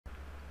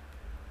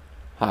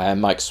Hi,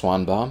 I'm Mike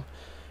Swanbom,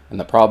 and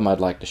the problem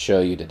I'd like to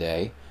show you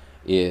today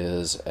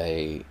is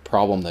a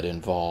problem that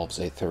involves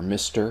a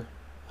thermistor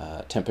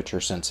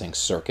temperature sensing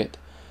circuit,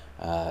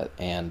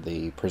 and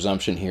the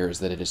presumption here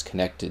is that it is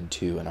connected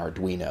to an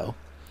Arduino.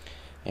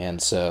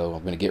 And so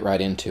I'm going to get right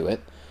into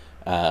it.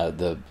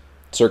 The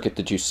circuit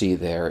that you see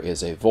there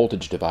is a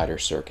voltage divider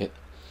circuit,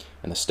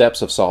 and the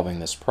steps of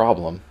solving this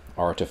problem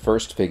are to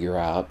first figure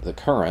out the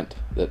current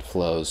that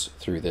flows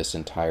through this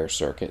entire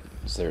circuit.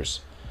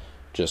 There's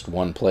just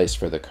one place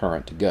for the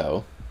current to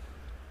go.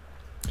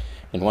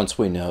 And once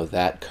we know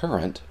that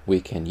current,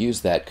 we can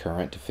use that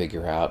current to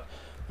figure out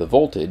the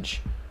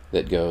voltage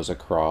that goes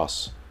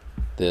across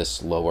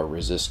this lower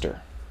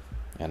resistor.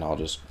 And I'll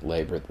just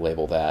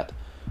label that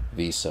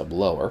V sub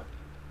lower.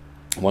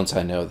 Once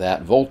I know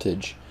that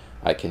voltage,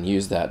 I can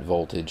use that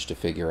voltage to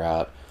figure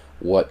out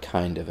what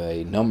kind of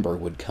a number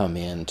would come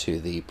into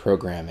the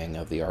programming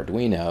of the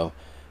Arduino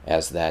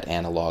as that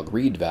analog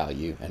read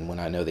value. And when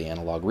I know the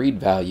analog read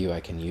value, I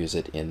can use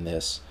it in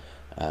this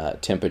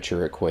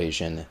temperature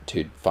equation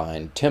to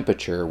find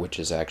temperature, which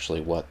is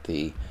actually what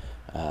the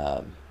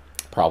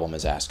problem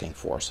is asking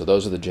for. So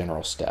those are the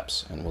general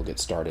steps, and we'll get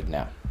started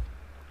now.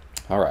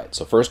 Alright,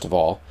 so first of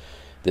all,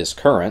 this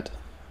current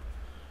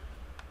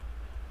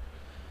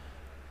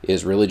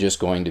is really just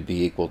going to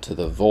be equal to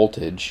the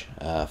voltage,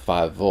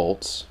 5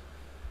 volts,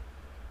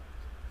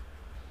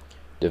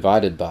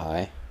 divided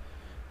by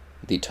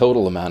the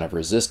total amount of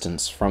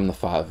resistance from the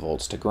 5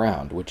 volts to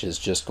ground, which is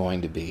just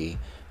going to be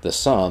the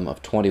sum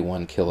of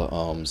 21 kilo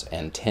ohms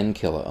and 10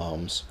 kilo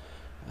ohms,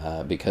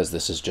 because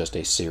this is just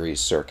a series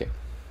circuit.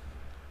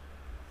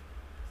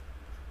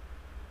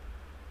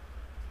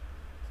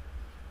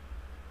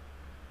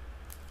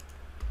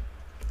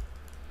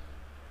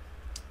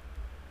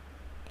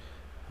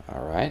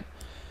 Alright,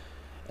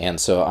 and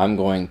so I'm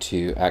going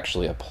to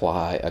actually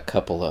apply a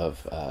couple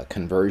of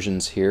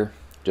conversions here,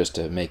 just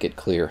to make it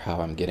clear how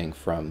I'm getting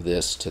from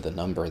this to the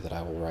number that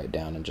I will write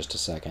down in just a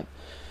second.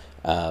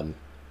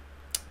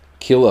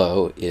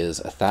 Kilo is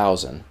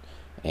 1,000,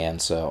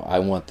 and so I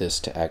want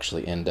this to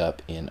actually end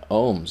up in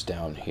ohms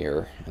down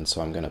here, and so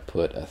I'm going to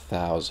put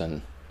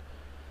 1,000,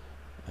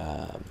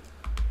 we're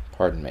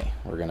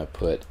going to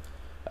put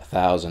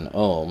 1,000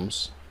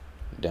 ohms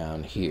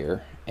down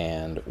here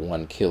and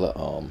 1 kilo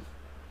ohm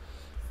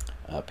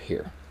up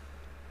here.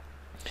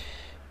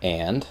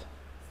 And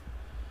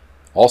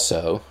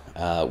also,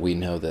 we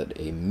know that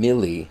a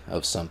milli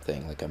of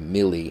something, like a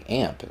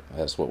milliamp,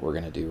 that's what we're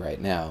going to do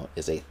right now,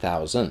 is a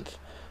thousandth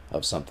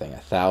of something.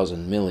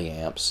 1,000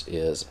 milliamps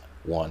is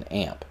 1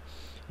 amp.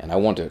 And I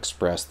want to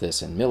express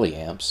this in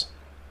milliamps,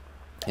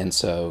 and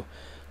so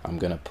I'm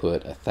going to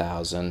put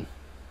 1,000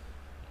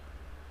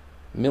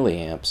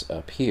 milliamps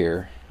up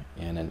here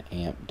and an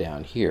amp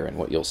down here. And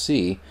what you'll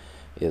see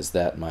is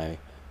that my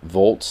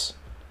volts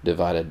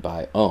divided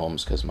by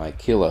ohms, because my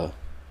kilo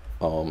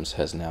ohms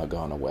has now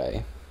gone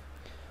away.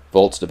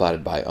 Volts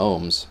divided by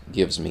ohms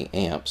gives me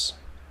amps,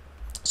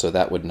 so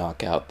that would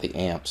knock out the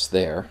amps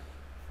there,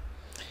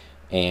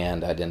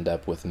 and I'd end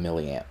up with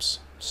milliamps.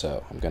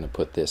 So I'm going to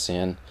put this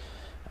in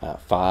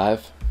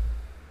 5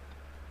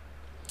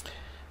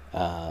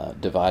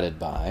 divided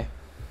by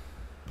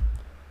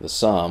the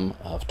sum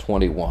of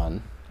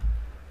 21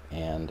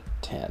 and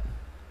 10.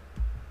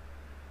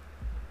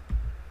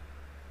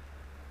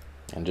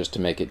 And just to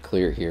make it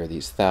clear here,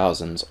 these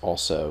thousands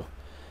also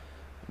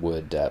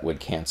would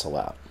cancel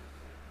out.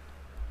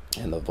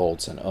 And the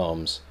volts and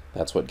ohms,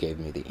 that's what gave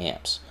me the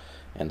amps.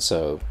 And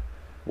so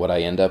what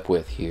I end up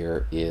with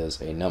here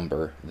is a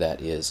number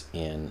that is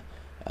in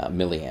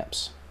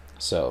milliamps.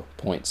 So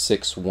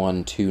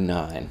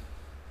 0.6129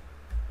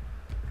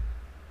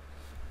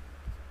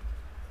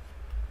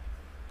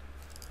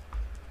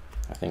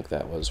 I think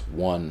that was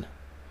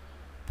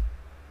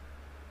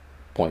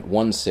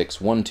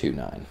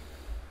 1.16129.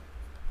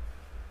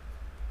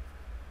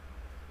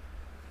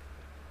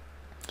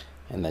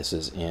 And this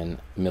is in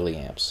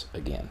milliamps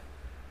again.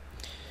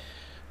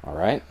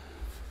 Alright.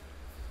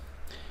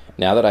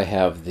 Now that I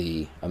have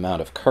the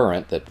amount of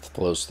current that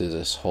flows through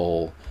this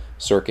whole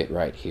circuit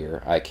right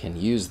here, I can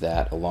use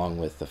that along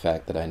with the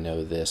fact that I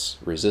know this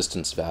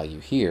resistance value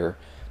here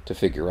to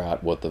figure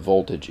out what the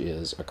voltage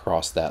is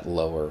across that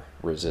lower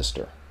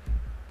resistor.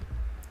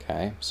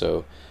 Okay,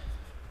 so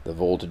the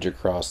voltage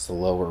across the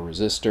lower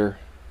resistor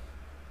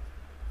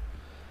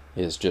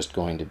is just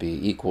going to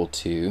be equal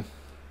to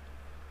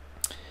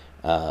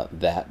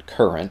that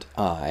current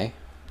I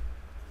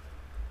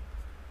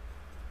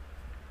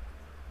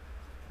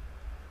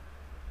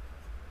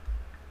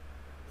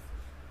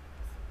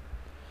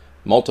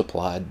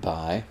multiplied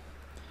by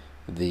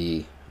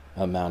the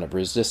amount of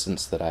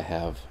resistance that I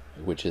have,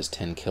 which is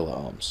 10 kilo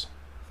ohms.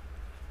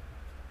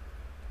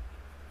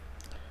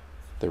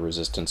 The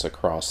resistance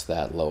across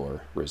that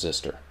lower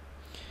resistor.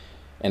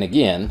 And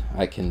again,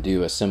 I can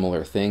do a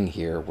similar thing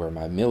here where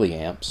my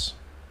milliamps,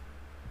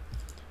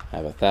 I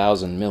have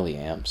 1,000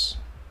 milliamps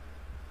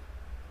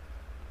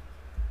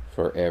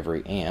for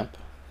every amp,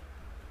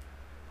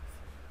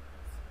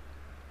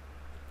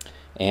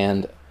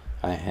 and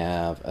I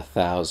have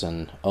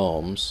 1,000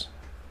 ohms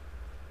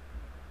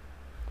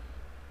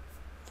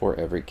for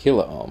every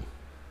kilo ohm.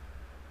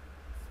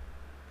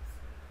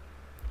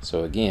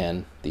 So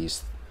again,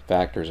 these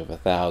factors of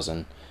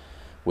 1,000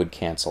 would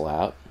cancel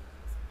out.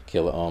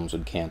 Kilo ohms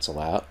would cancel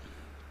out.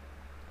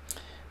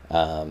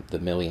 The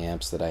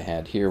milliamps that I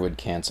had here would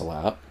cancel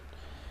out.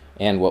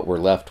 And what we're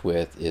left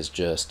with is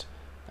just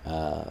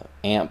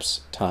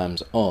amps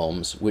times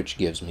ohms, which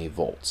gives me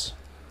volts.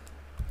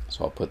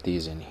 So I'll put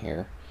these in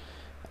here.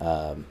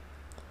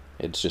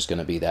 It's just going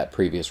to be that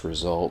previous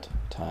result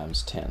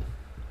times 10.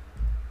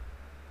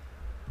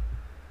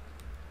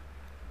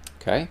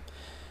 Okay,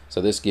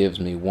 so this gives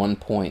me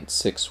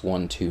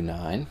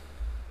 1.6129.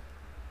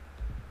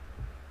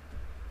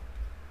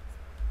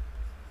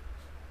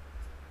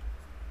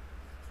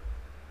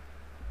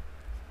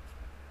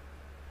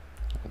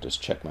 I'll just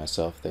check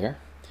myself there.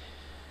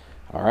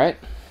 All right,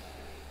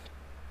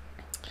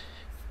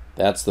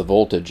 that's the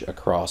voltage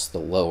across the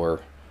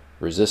lower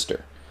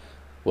resistor.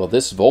 Well,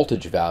 this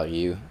voltage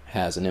value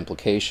has an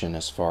implication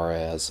as far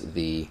as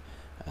the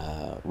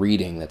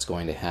reading that's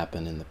going to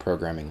happen in the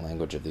programming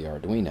language of the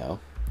Arduino.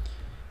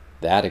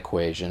 That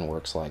equation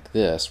works like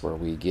this, where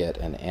we get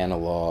an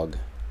analog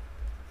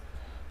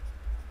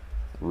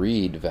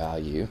read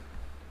value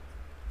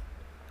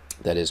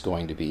that is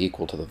going to be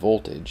equal to the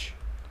voltage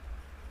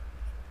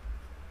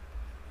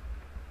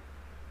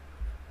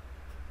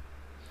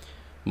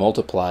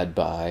multiplied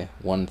by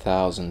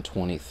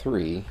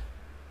 1023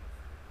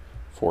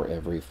 for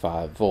every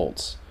 5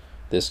 volts.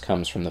 This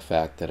comes from the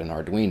fact that an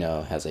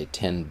Arduino has a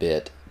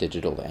 10-bit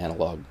digital to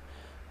analog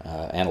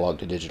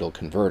to digital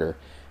converter,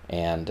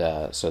 and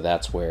so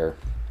that's where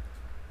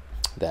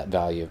that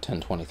value of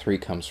 1023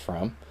 comes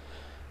from.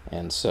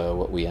 And so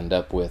what we end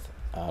up with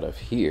out of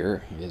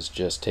here is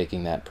just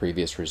taking that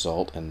previous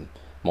result and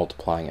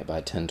multiplying it by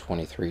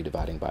 1023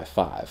 dividing by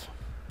 5.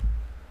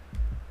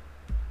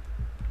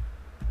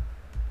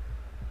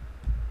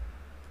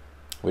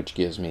 Which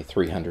gives me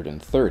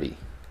 330.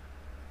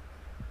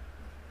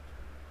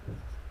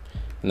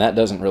 And that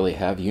doesn't really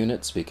have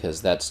units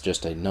because that's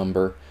just a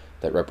number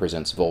that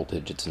represents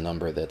voltage. It's a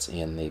number that's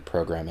in the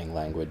programming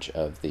language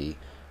of the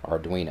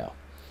Arduino.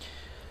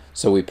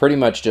 So we pretty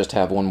much just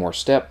have one more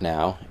step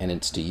now, and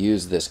it's to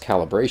use this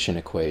calibration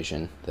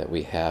equation that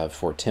we have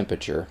for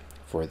temperature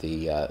for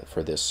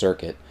this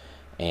circuit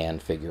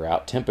and figure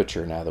out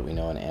temperature now that we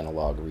know an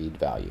analog read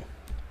value.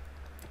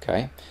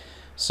 Okay,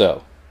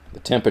 so the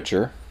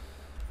temperature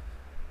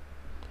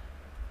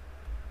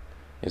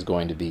is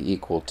going to be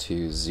equal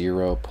to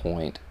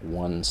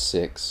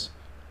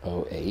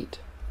 0.1608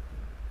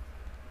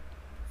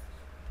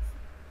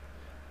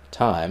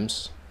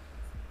 times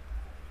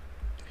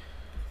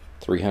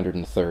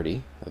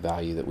 330, the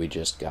value that we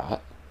just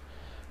got,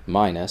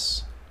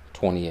 minus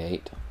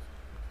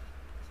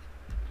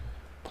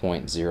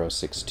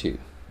 28.062.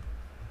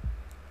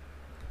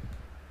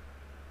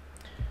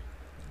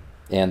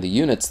 And the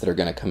units that are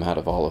going to come out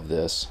of all of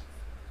this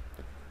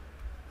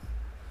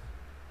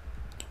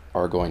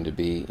are going to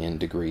be in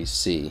degrees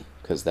C,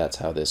 because that's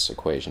how this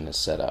equation is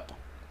set up.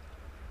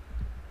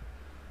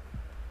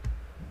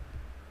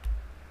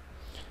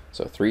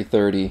 So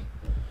 330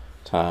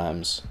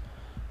 times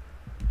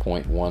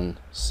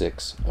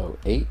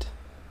 0.1608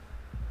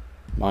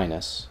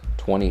 minus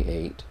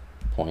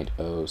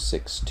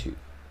 28.062,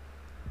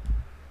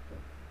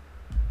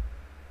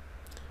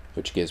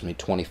 which gives me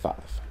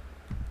 25.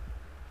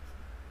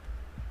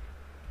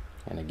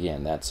 And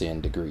again, that's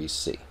in degrees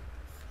C.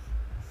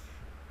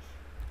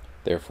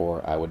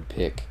 Therefore, I would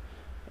pick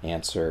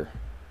answer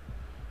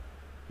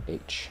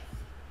H.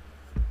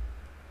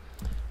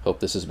 Hope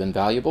this has been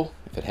valuable.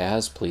 If it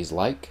has, please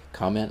like,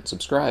 comment,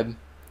 subscribe.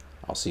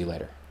 I'll see you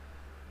later.